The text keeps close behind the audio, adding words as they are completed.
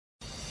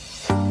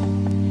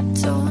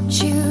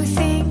you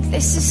think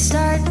this is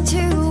starting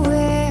to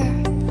wear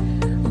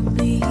on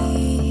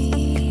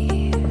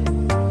me?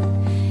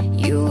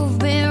 You've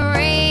been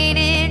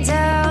raining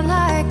down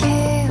like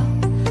hail.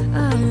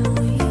 I'm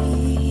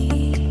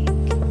weak.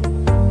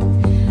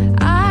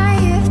 I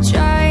have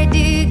tried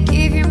to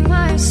give you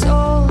my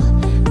soul,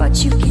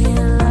 but you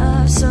can't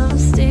love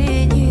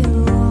something you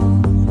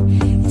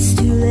own. It's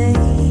too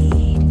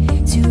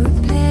late to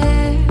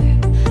repair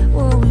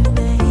what we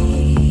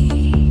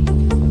made.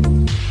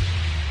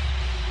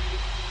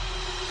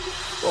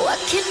 What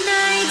can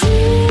I do?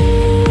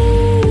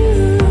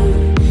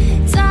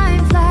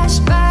 Time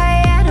flashed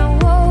by and I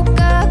woke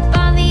up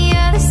on the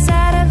other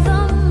side of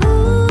the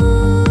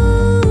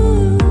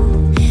moon.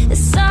 The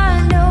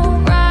sun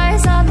don't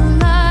rise, all the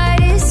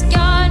light is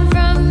gone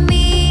from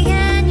me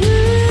and you.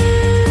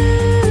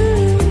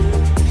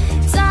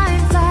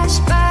 Time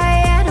flashed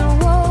by and I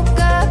woke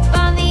up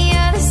on the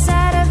other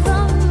side of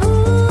the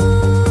moon.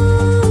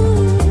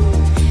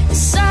 The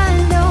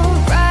sun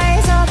don't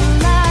rise, all the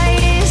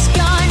light is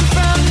gone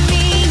from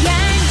me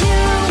and you.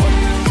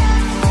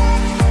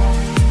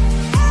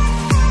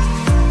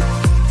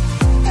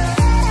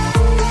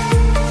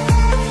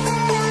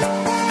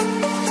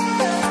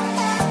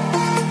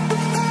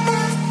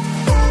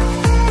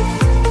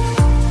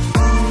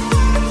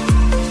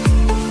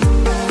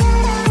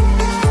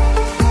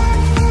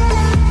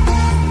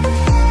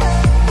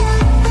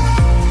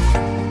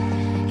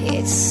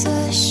 It's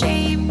a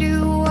shame to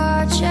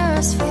watch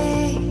us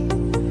fade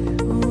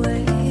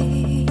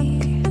away,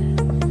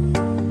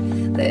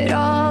 but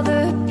all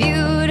the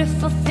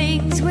beautiful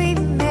things we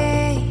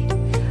made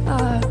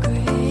are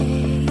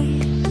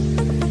great.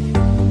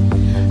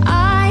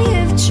 I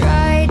have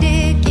tried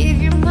to give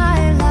you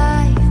my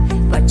life,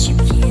 but you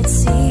can't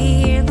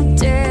see in the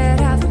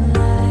dirt of the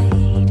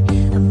light.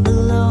 I'm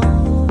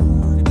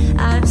alone,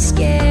 I'm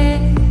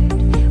scared,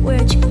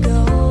 where'd you go?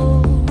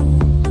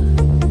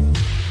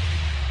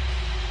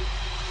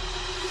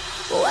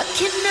 What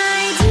can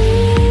I do?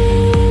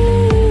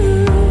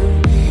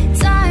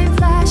 Time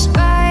flashed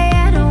by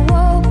and I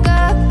woke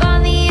up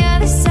on the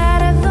other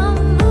side of the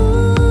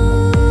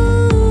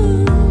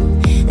moon.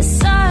 The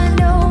sun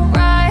don't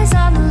rise,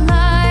 all the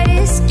light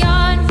is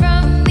gone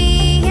from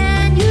me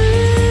and you.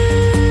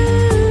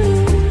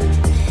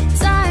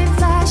 Time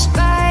flashed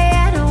by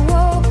and I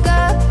woke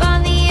up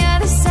on the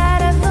other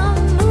side of the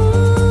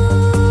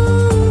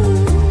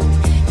moon.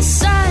 The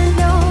sun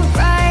don't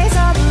rise,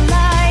 all the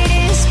light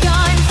is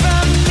gone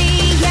from me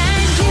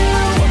and you.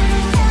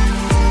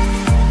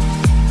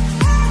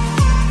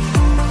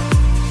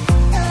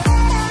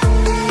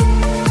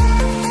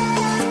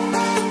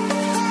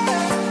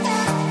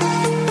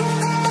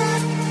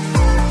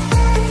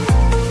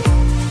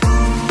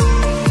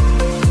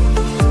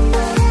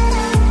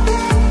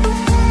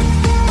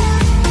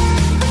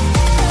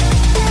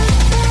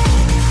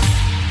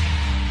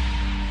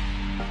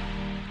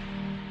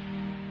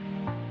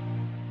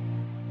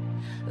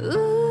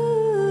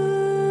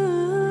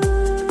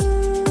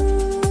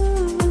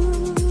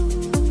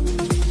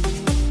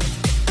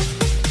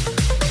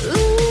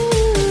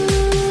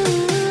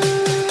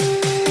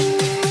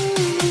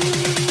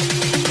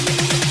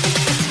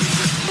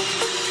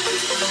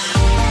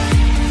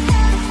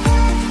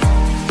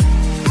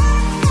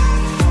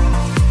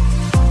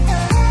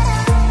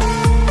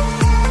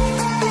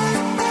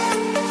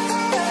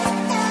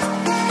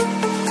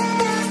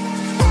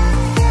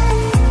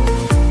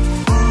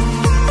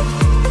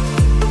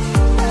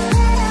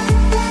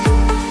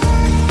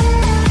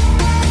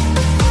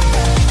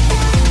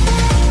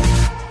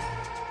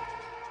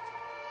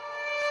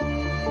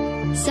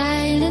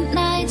 Silent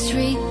nights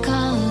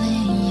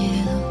recalling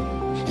you,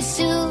 a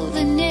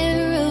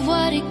souvenir of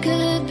what it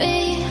could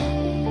be.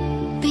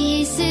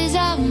 Pieces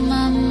of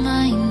my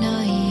mind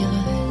are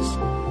yours.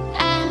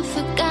 I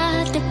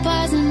forgot the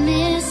parts I'm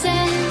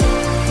missing.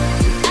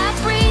 I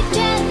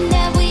pretend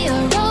that we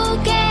are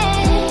okay,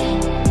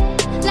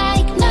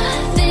 like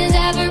nothing's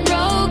ever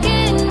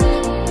broken.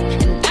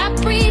 And I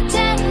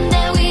pretend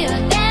that we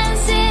are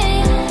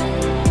dancing,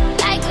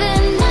 like the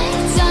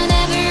nights are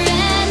never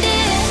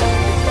ending.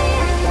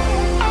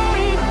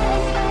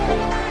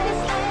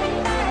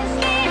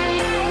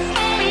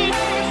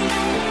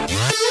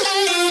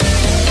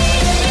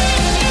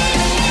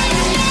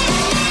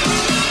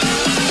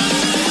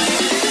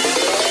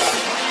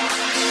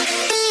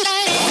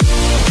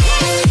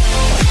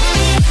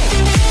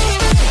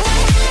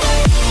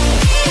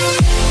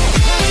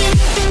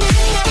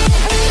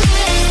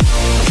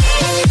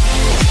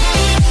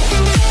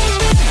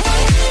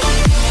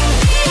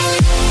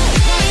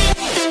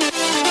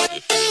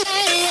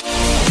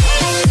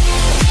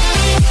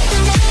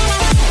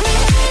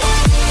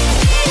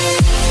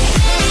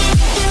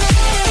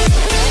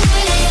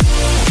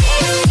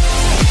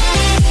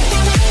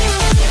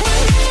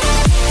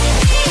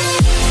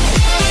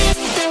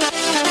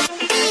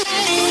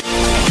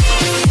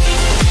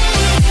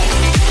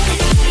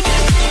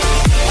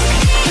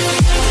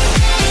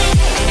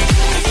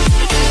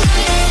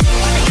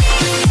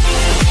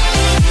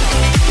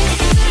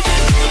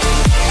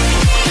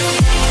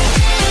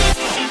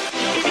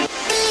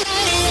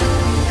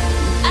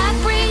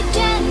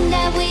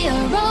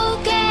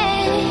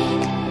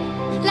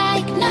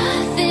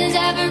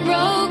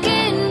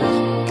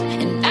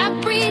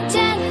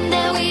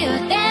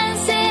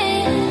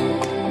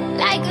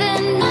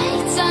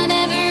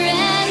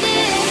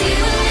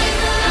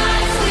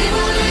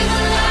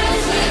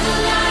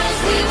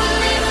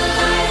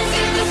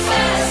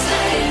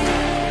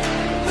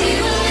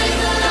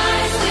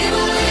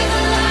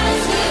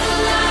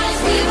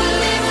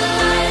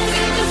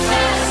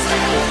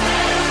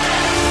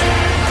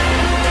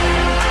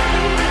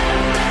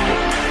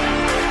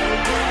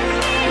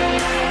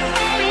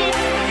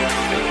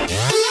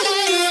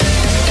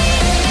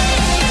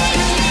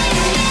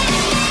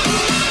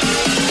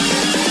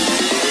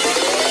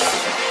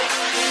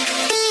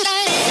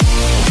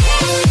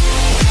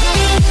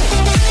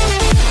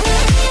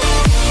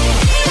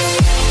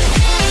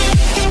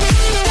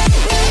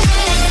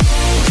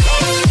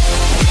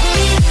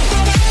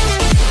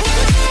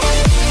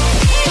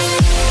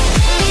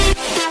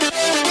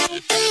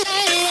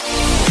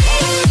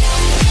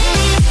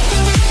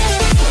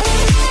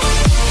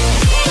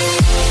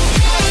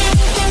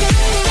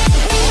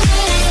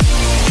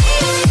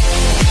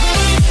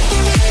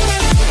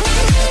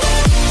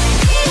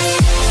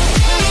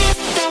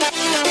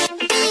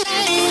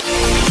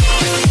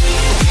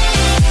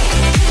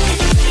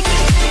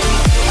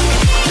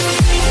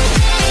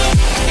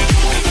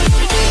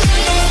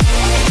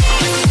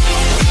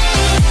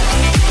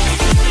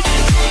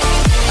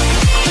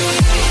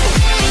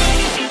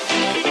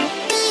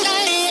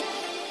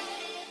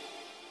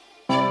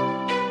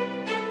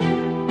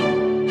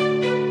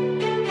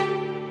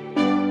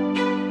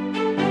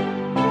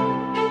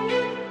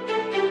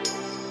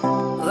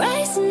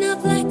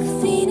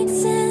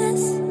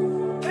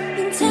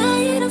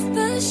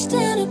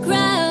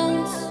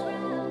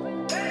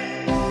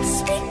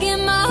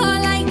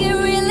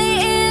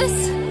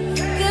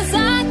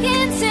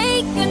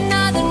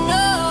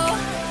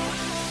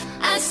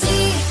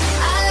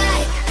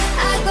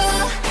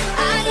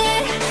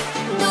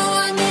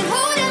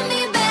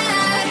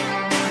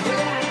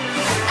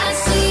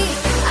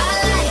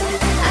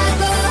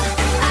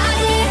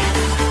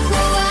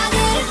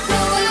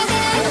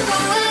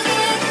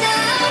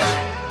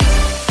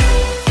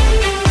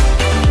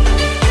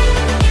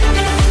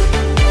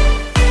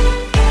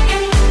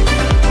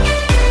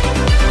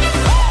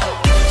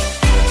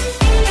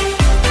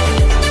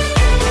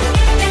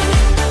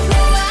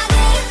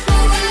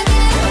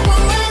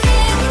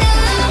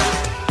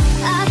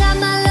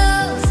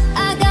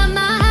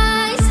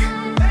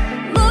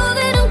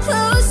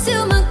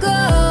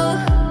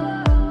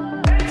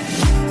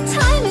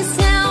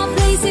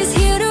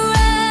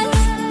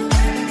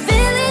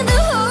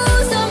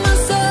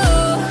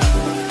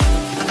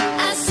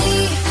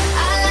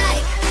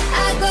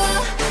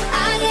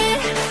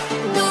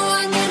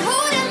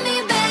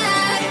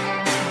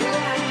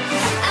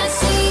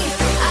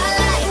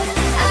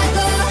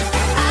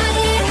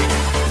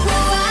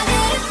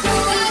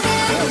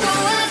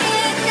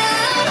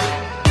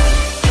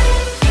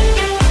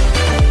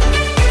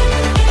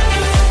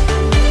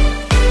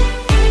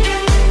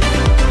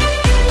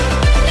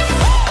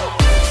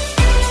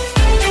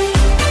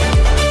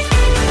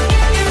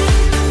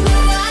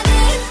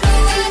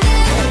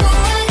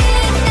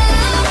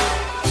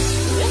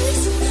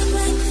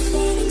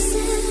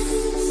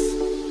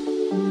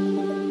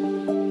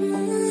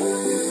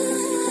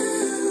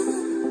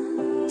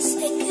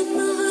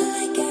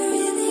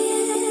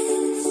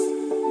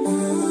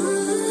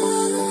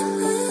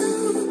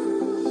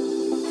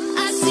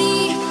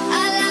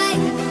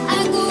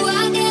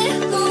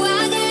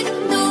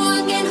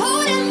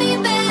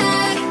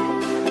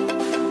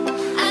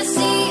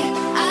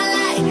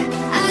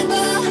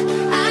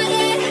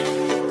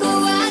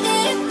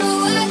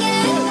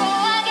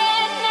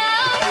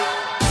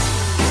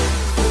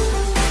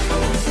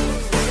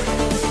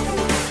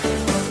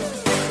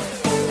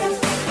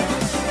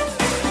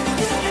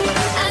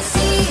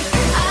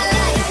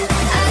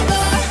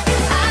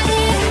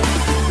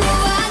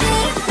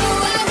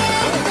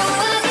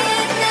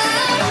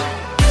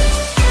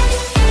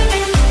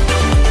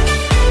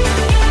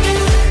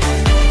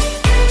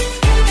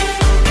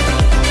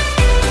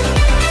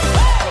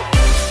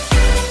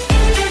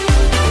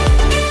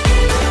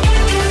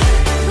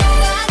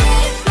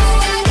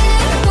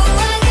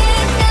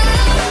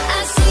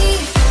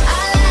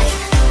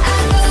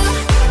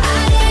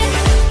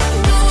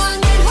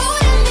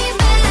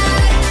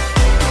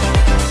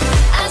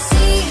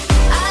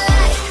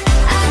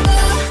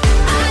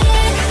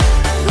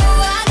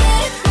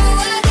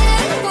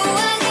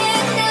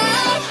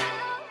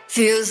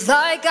 Feels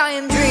like I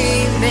am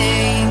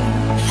dreaming,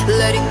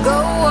 letting go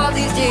all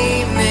these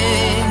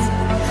demons.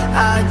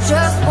 I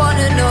just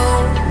wanna know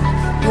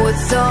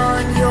what's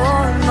on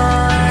your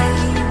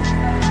mind.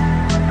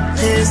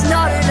 There's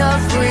not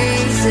enough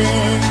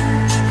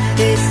reasons,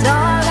 it's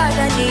not like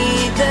I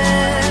need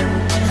them.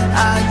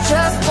 I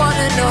just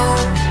wanna know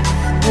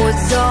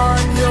what's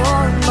on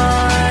your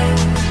mind.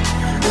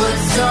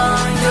 What's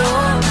on your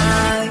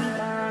mind?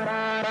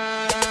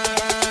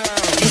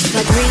 It's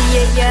like 3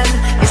 AM,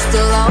 you're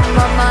still on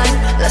my mind.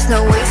 Let's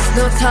not waste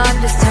no time,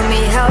 just tell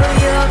me how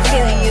you're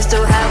feeling. You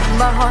still have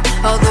my heart,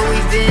 although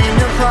we've been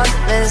apart.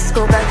 Let's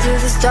go back to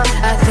the start,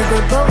 I think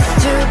we're both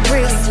too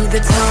brief. See the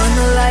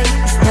tunnel light,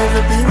 it's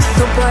never been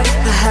so bright.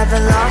 I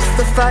haven't lost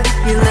the fight,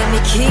 you let me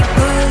keep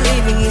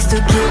believing. You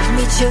still give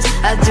me chills,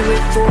 I do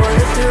it for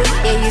the thrill.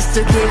 Yeah, you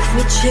still give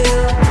me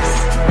chills.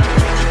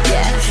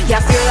 Yeah,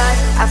 I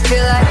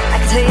feel like I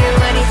can tell you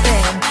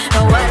anything.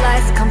 No white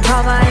lies,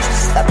 compromise,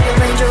 just stop your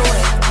range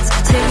away. Let's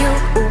continue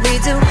what we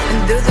do and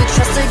build the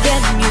trust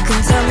again. You can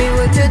tell me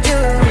what to do.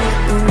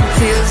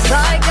 Feels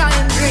like I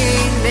am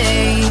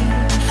dreaming,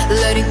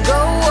 letting go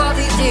all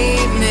these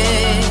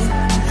demons.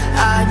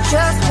 I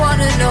just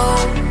wanna know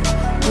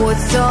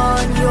what's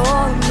on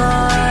your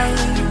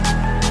mind.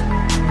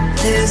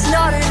 There's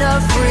not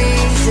enough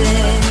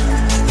reasons,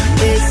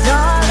 it's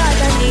not like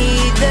I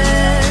need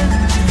them.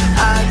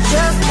 I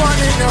just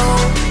wanna know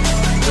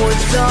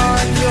what's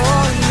on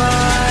your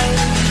mind.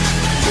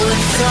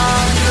 What's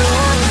on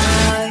your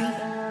mind?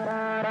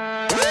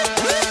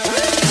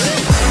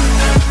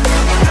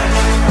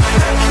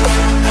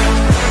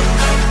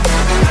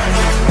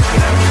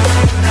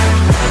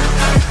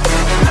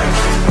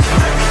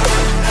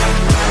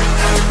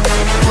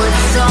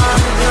 What's on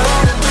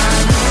your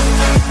mind?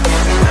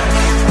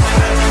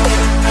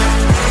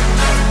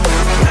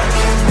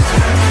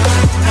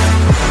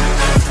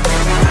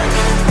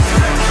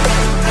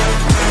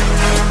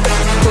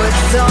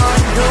 What's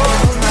on your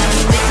mind?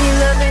 Make me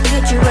love and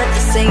hate you at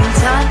the same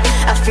time.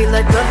 I feel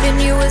like loving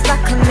you is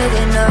like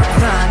committing a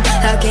crime.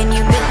 How can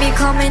you make me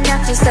come and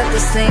act just at the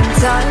same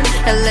time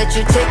and let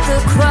you take the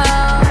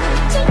crown?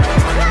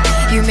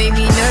 You made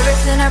me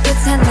nervous and I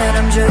pretend that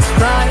I'm just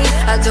fine.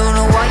 I don't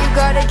know why you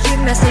gotta keep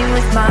messing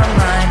with my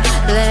mind.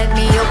 Let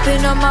me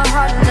open up my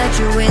heart and let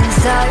you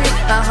inside.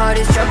 My heart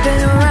is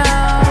jumping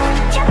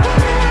around.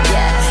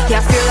 Yeah,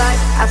 I feel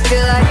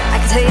like I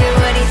can tell you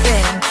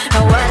anything.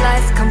 No white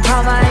lies,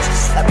 compromise,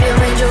 just stop your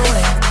range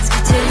away. Let's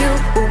continue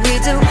what we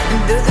do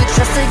and build the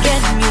trust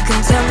again. You can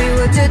tell me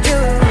what to do.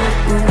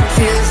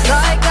 Feels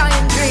like I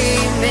am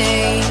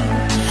dreaming,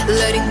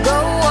 letting go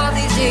all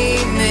these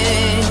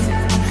demons.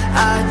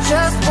 I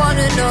just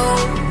wanna know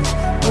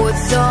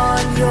what's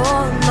on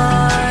your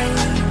mind.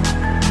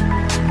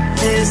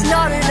 There's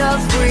not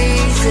enough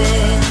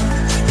reasons,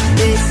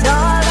 it's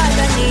not like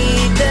I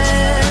need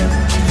them.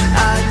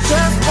 I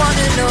just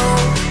wanna know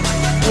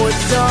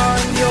what's on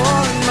your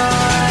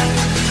mind.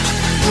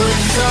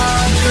 What's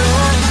on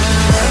your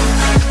mind?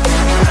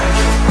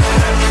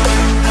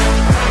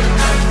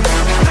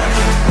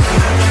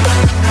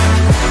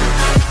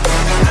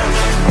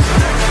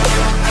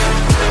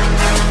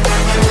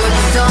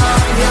 What's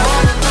on your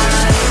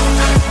mind?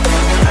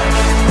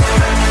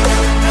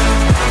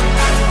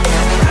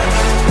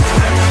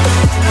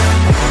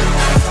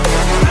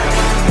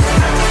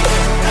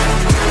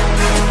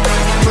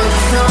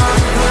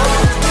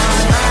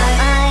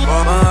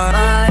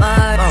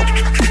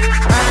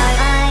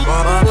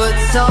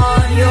 What's on your mind? What's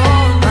on your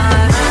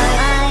mind?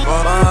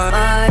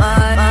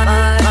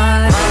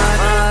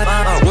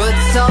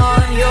 What's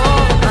on your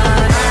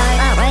mind?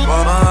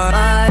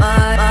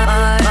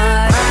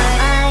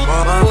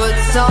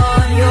 What's on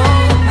your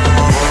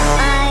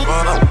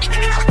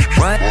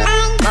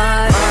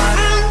mind?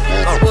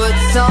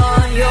 What's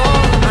on your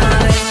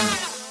mind?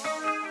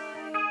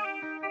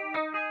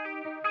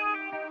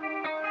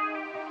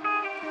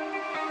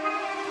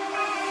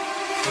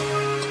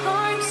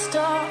 Time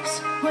stops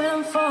when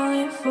I'm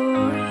falling for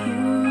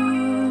you.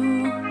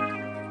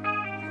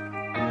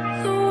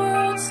 The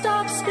world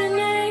stops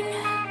spinning,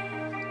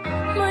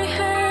 my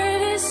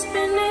head is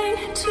spinning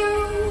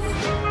too.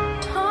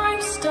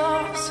 Time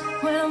stops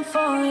when I'm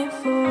falling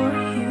for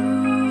you.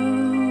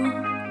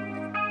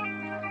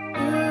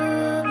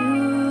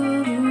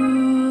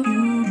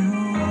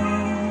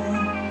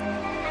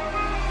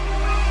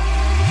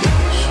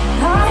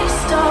 Should I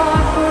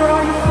stop or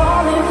are you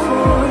falling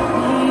for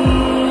me?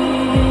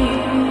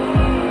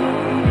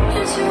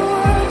 Is your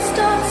world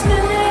stop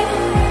spinning?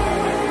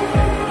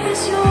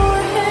 Is your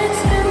head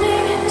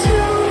spinning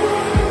too?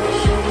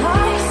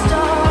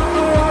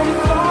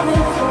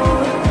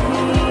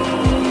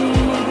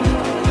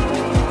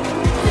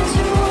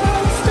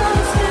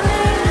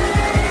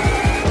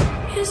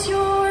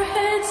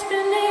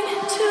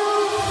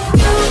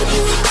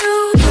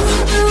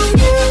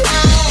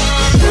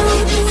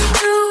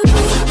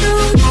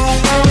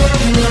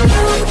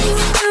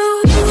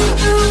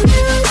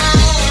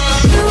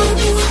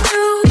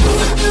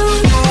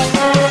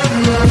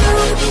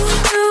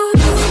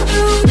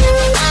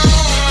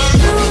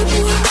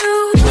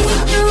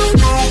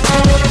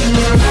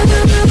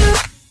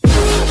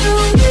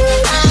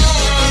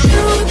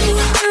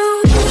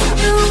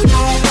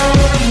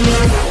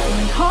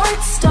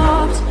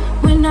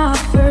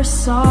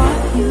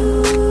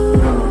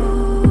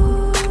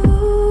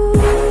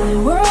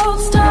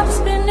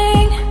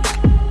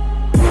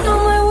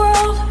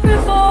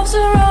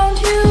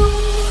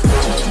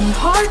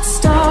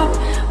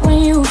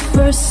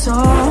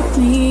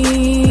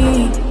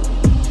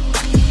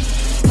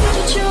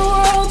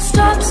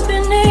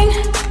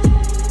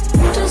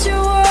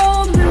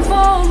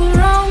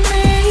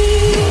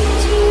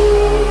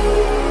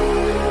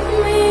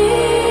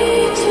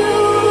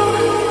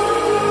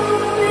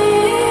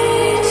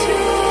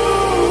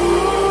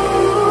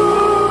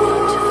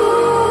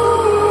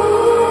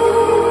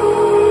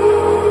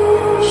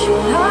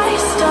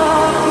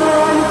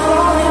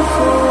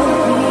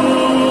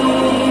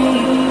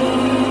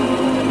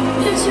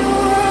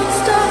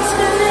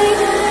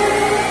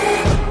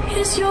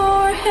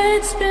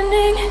 head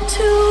spinning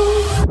too.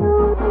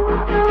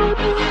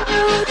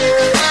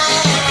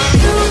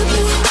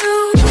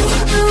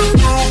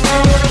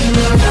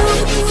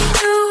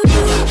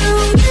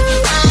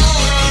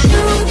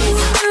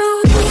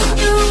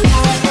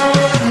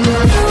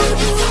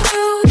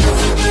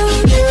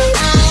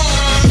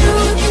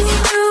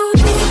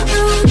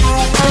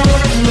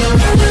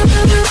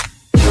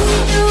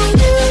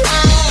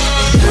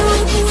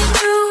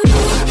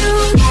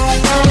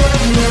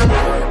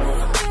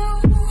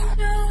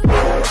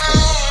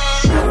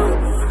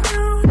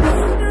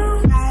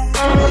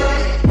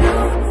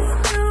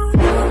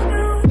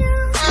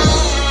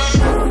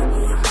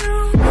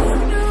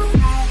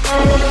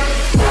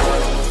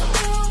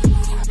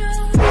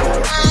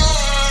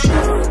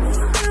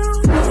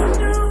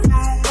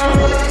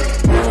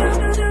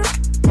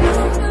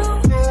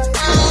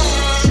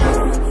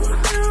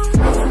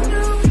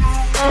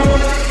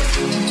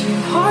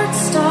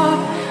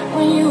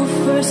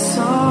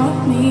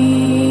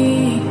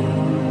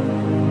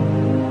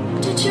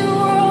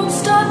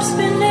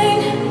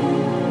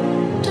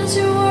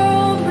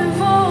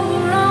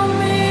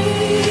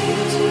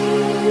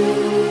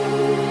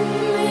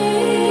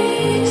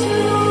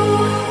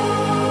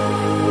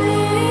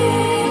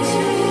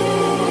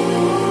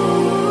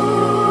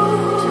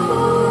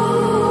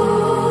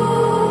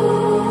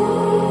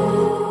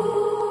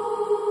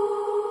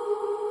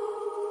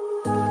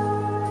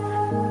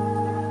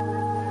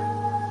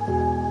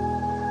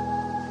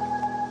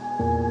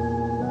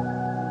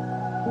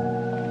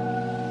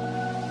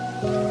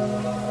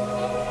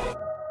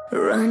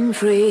 Run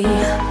free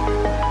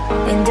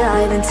and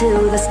dive into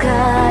the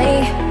sky.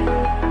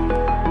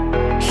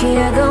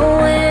 Hear the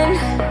wind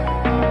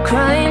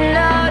crying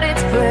out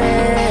its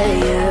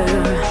prayer.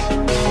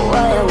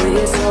 Why are we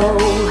so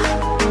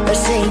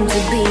ashamed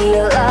to be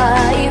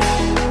alive?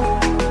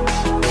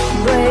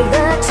 Break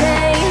the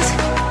chains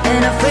and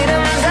our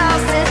freedom's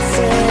ours to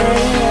take.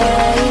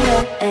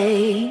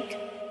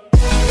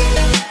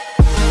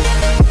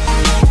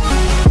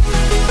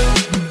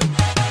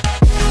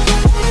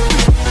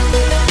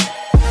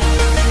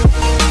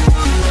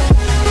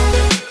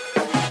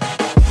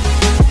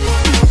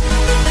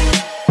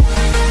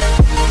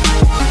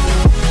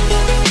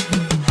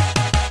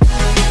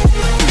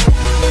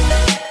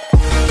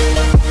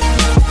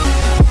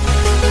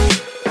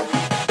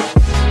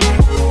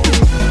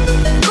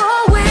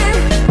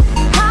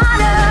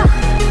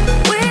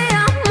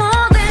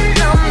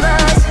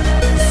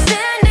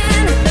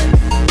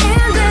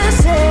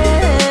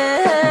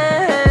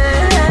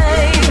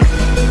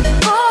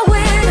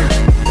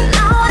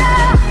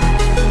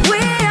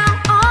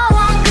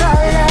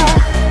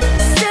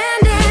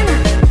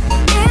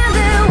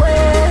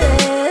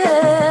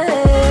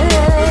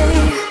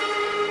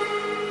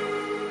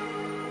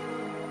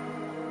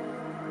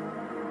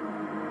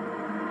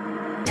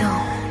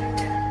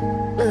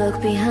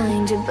 Look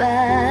behind your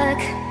back.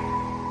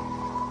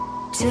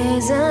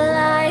 Chase a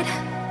light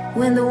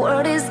when the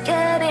world is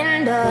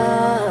getting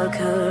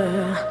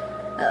darker.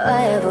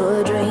 I have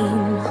a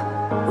dream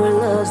where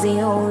love's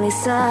the only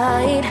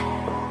side.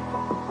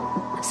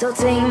 So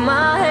take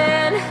my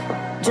hand,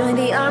 join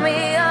the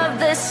army of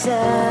the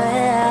shadows.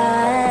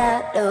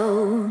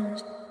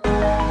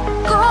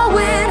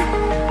 Going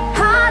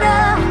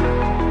harder,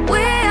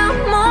 we are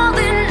more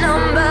than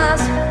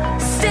numbers.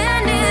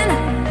 Standing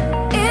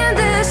in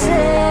the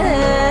shade.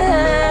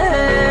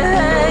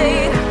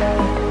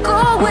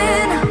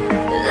 Going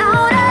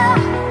louder,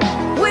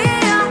 we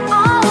are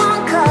all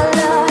one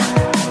color.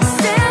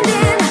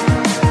 Standing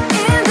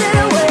in the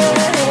way.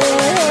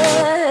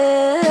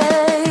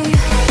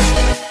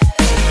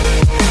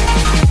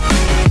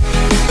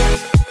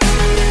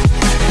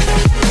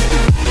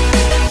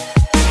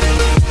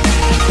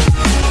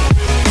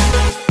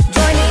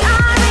 Join the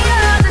army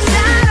of the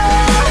shadow.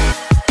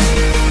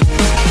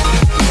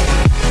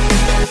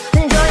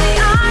 Join the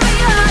army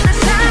of the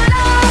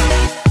shadow.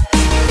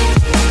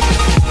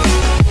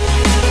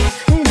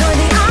 Join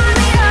the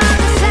army of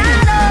the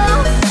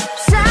shadows,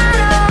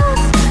 shadows,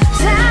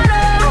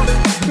 shadows.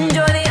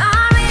 Join the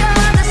army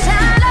of the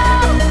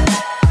shadows.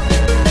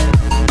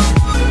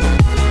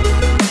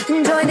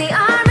 Join the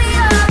army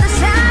of the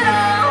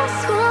shadows.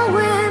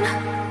 Going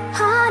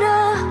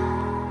harder,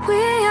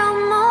 we are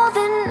more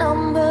than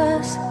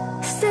numbers.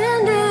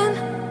 Standing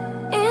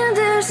in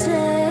the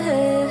shade.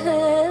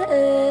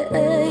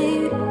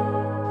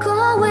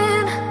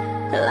 Going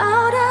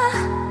louder,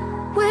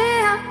 we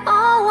are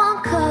all one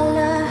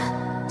color.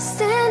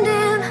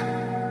 Standing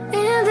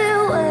in the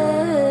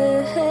way.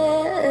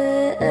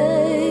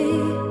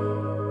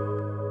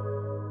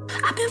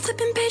 I've been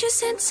flipping pages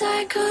since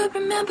I could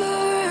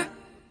remember.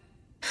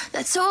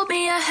 That told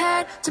me I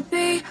had to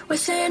be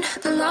within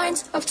the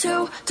lines of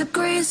 2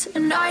 degrees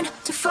and 9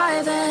 to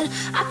 5. And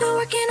I've been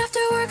working after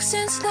work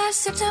since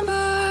last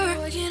September.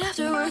 Working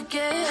after work,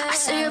 yeah. I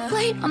stay up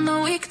late on the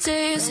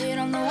weekdays.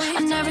 I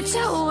never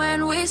tell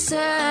when we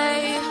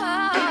say.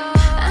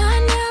 I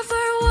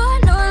never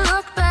wanna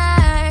look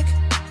back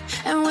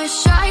and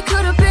wish I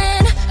could have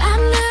been.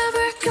 I've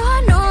never got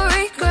no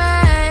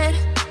regret.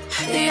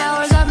 The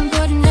hours I've been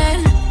putting in.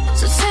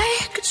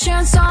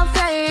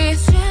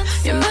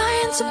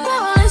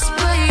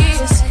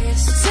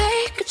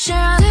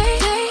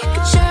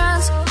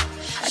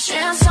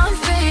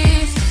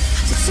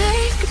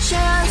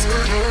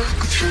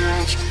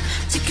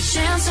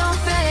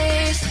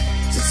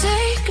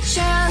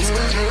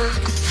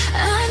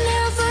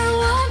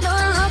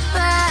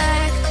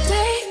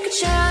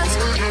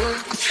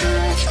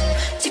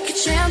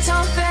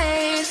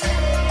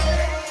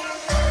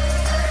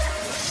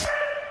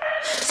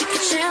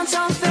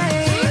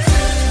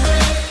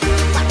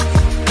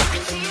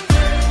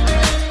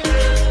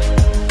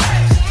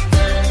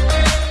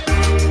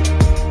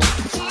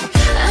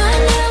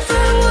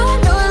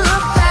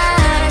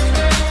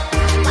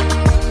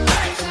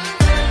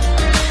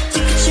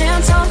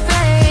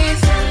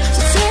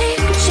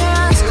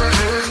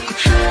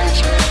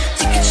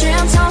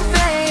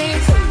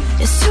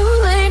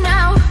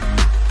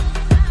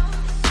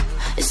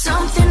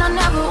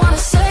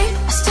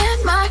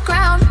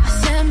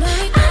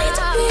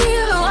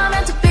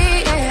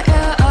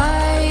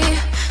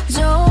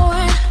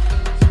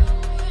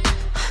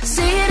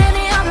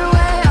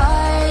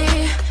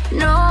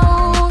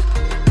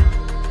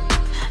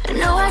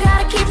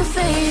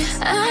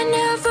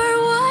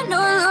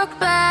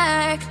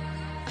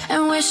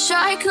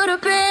 I could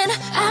have been.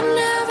 I've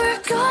never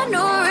got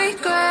no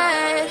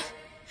regret.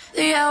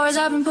 The hours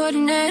I've been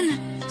putting in.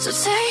 So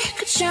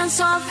take a chance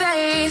on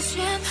faith.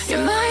 Your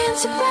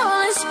mind's a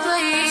boundless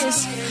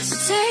place. So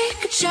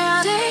take a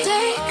chance,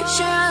 take a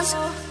chance.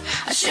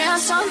 A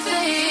chance on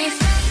faith.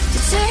 So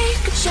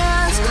take a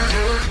chance.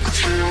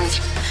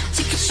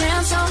 Take a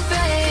chance on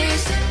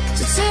faith.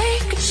 So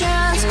take a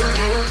chance.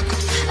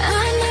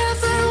 I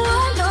never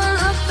want to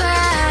look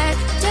back.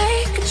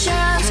 Take a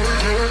chance.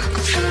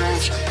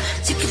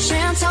 Take a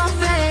chance on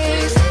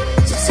faith.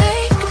 So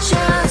take a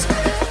chance.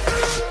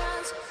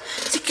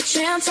 Take a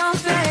chance on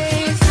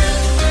faith.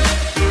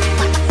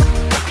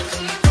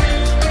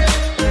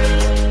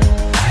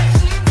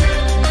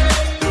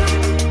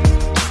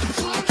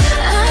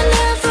 I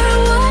never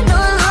want to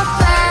look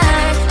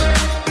back.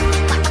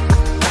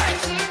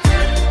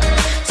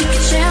 Take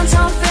a chance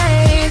on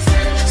faith.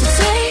 So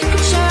take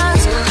a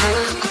chance.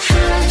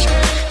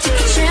 Take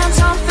a chance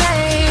on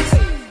faith.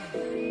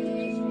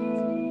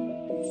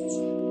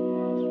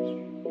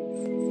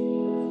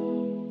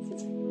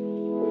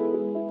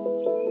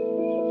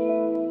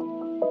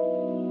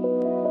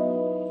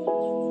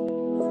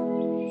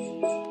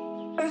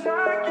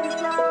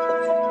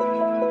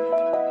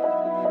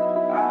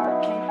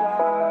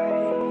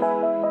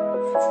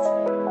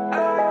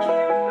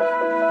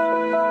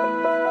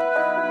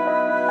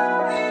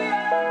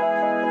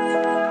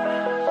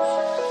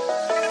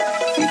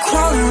 I'm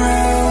crawling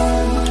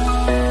around,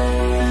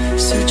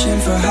 searching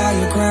for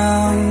higher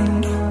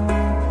ground.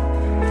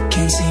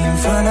 Can't see in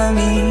front of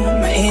me,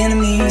 my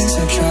enemies.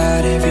 I've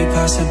tried every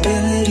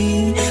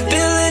possibility,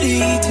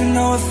 ability to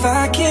know if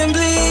I can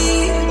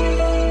bleed.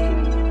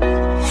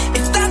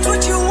 If that's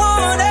what you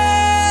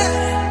wanted,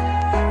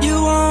 you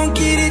won't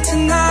get it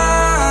tonight.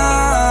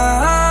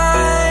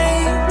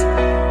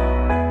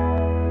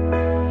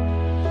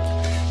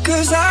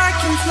 'Cause I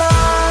can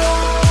fly,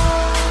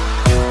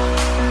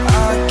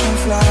 I can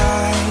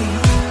fly,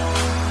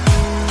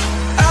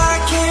 I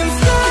can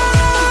fly,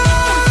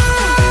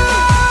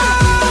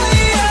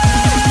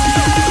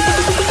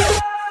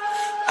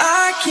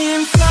 I can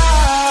fly.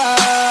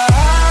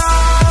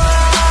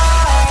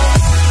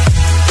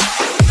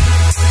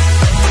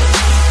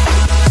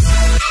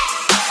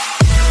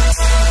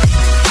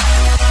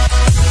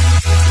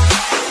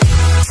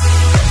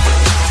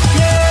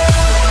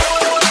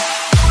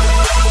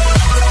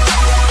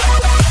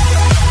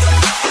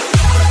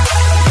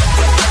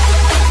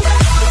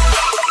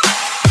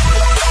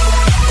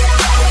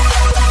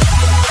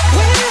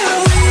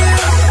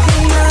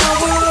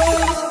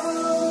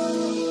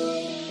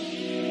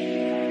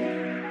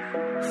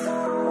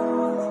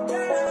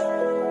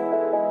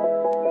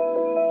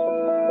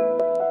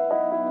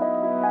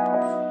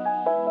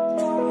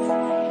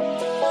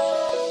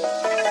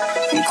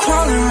 I'm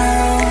crawling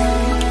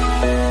around,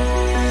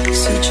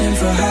 searching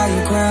for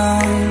higher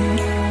ground.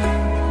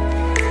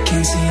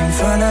 Can't see in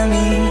front of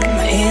me,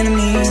 my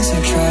enemies.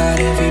 I've tried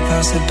every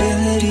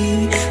possibility,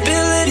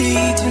 ability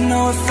to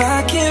know if I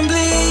can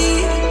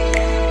bleed.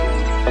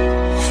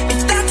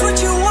 If that's what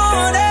you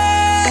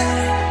wanted,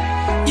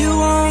 you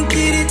won't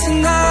get it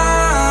tonight.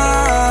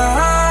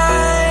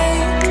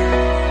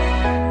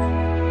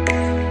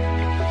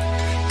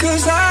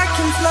 'Cause I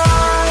can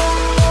fly,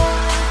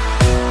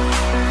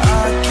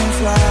 I can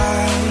fly,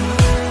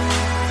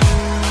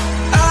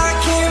 I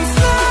can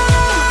fly,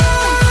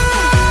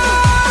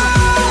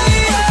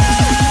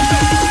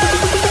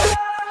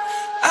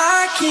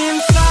 I can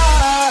fly.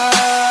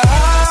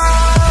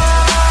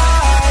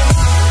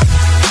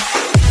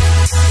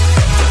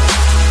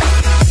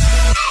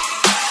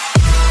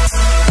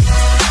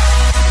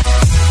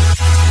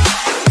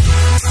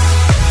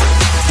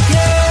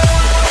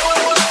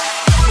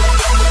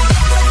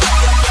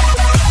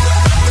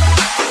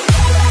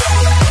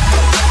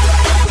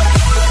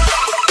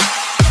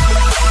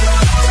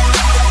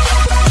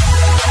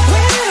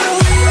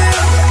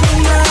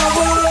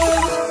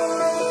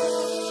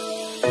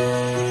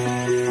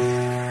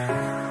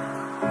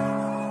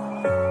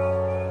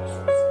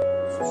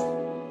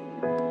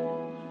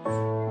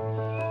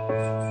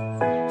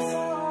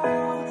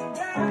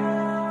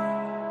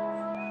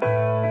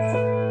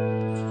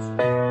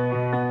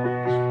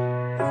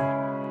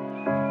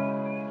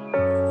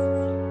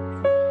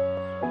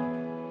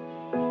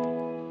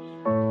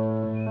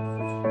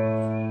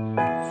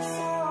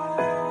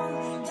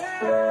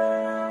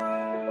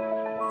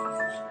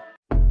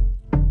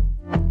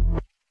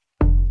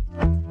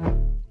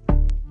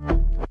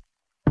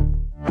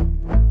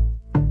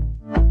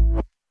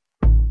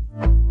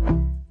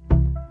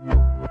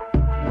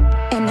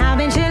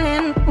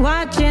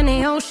 Watching the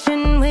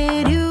ocean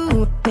with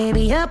you,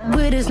 baby, up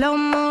with a slow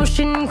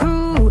motion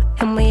crew.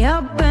 And we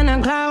up in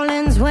our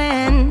cloudlands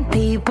when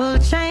people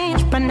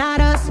change, but not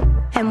us.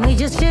 And we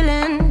just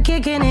chillin',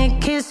 kicking it,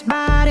 kissed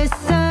by the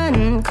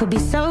sun. Could be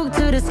soaked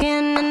to the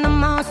skin in the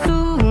mall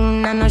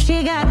soon. I know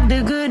she got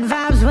the good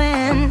vibes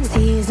when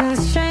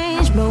seasons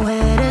change, but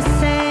we're the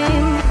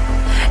same.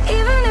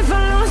 Even if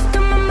I lost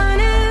all my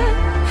money,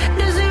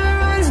 the zero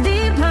runs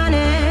deep,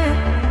 honey.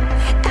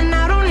 And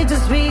I don't need to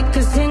speak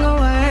a single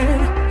word,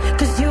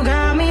 'cause you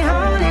got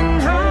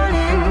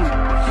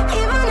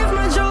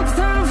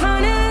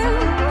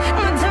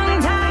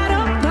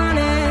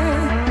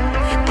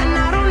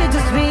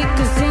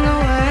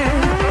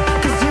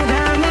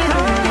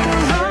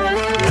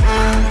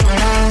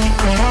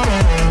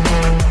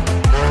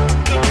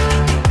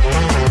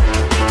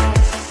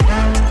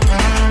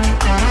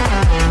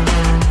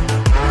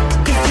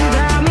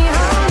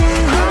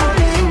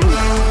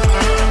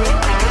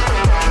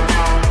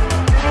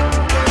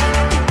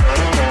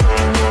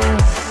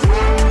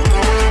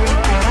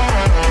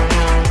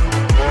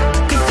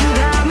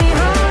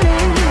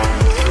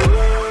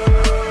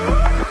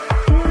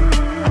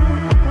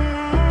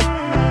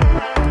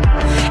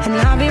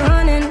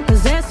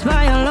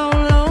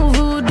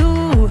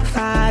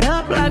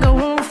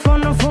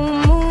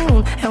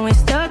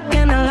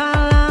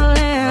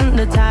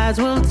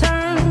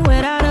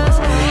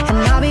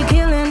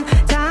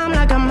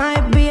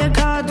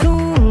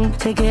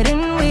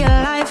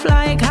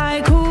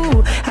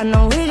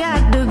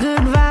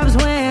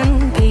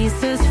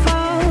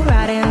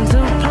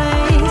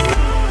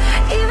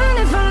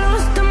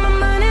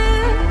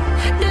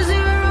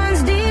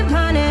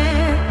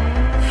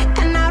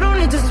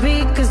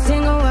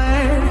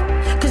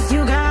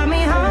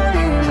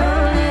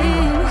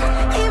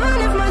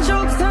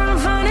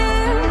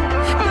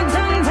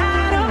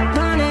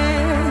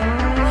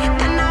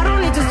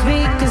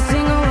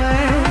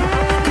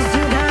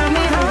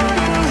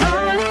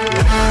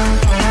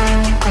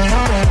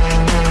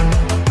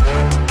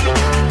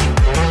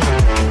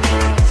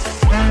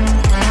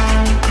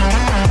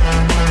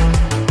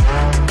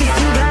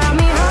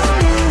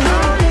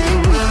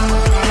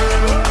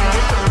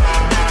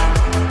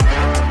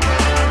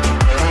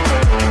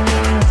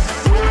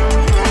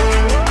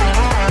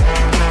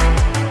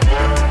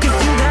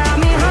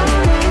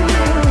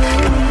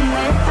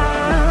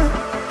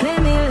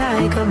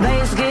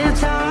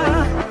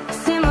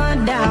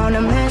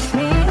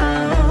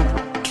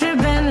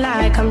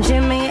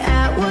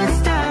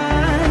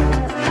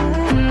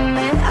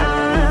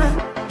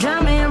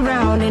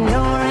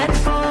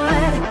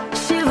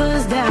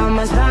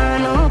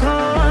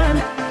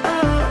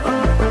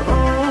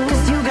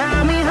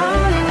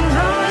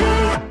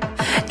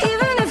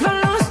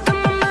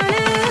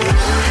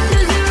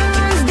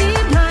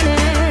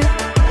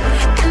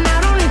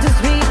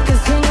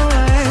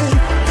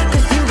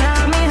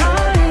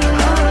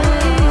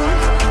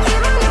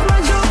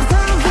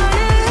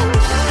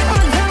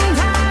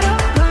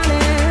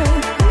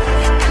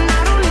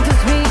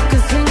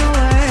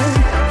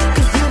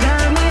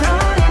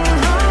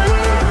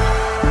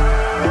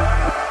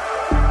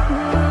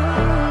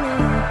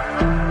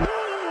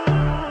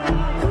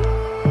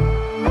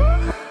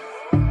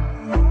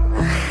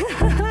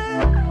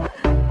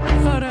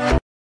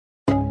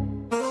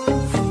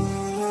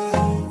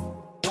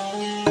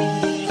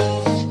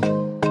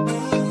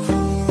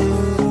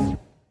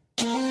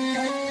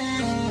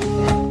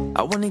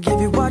I wanna give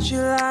you what you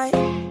like,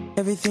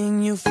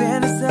 everything you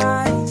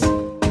fantasize.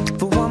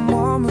 For one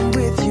moment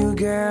with you,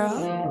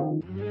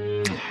 girl.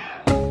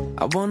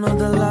 I want all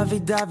the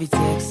lovey-dovey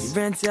texts.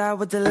 You rent out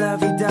with the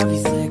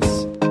lovey-dovey sex.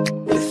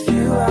 With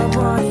you, I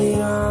want it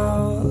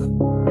all.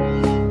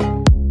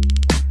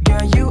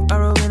 Girl, you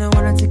are a winner.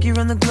 Wanna take you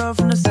around the globe,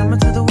 from the summer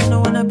to the winter.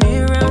 Wanna be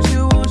around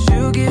you, won't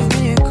you give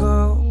me a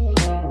call?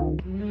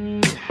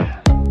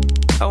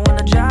 I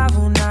wanna drive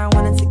all night,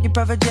 wanna take your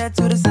private jet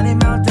to the sunny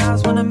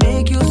mountains. Wanna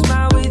make you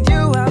smile, with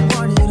you I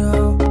want it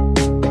all.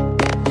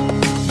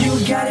 You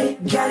got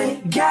it, got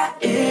it,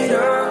 got it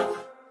all.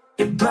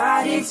 Your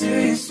body to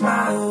your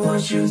smile,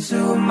 want you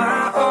to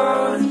my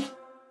own.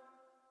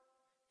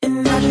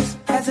 And I just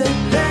had to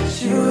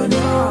let you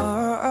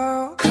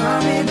know.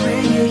 Come and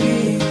bring it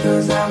here,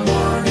 cause I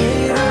want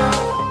it all.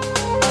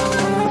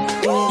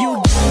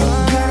 You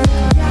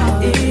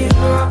got it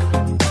all.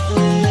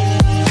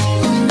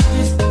 And I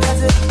just had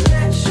to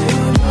let you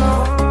know.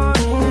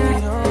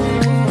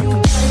 You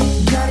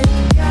got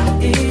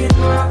it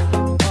all.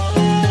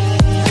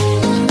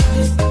 And I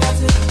just had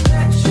to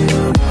let you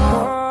know.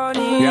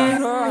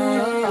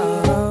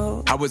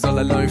 I was all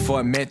alone before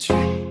I met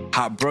you.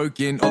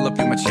 Heartbroken, all up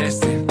in my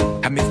chest, and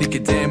had me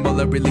thinking, damn, all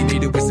I really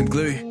needed was some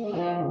glue.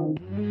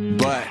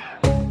 But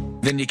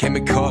then you came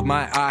and caught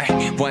my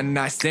eye. One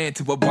night stand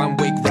to a 1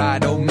 week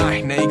ride, oh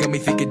my. Now you got me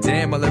thinking,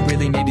 damn, all I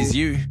really need is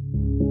you.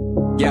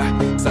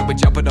 Yeah, it's like we're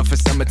jumping off a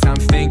summertime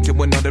thing to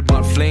another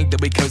one fling.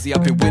 That we cozy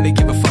up and really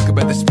give a fuck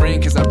about the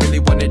spring. Cause I really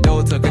want it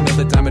all, took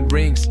another diamond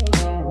rings.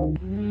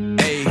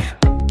 Hey,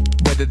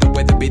 whether the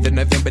weather be the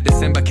November,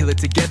 December, kill it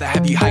together.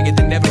 Have you higher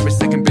than ever, a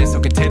second best, so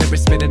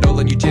contentious. Spend it all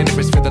on you,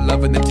 generous for the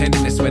love and the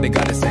tenderness. Swear to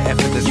God, it's an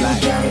effortless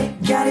life.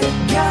 Got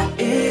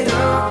it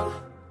all.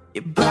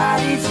 Your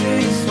body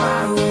to your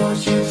smile,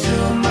 want you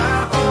to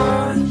my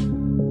own.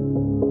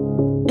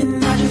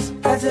 And I just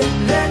had to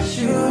let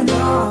you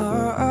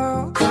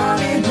know. Call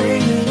me,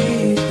 bring it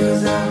here,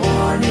 cause I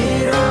want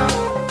it all.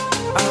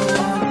 I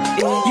want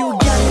it all. You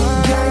got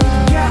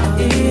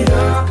it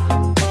all.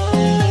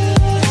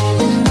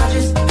 And I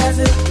just had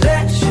to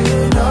let you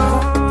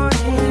know.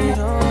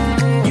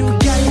 You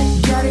got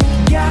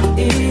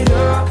it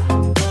all.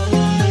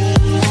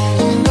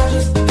 And I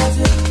just had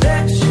to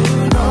let you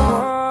know.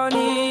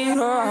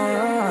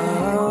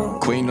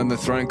 Queen on the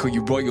throne, call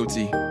you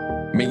royalty.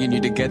 Me and you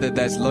together,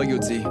 that's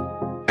loyalty.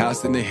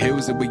 House in the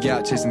hills and we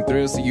out chasing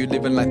thrills. So you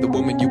living like the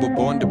woman you were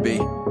born to be.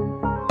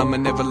 I'ma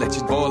never let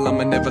you fall,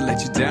 I'ma never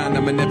let you down.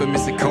 I'ma never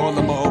miss a call,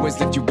 I'ma always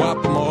lift you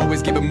up. I'ma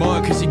always give it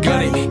more, cause you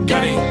got it,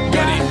 got it.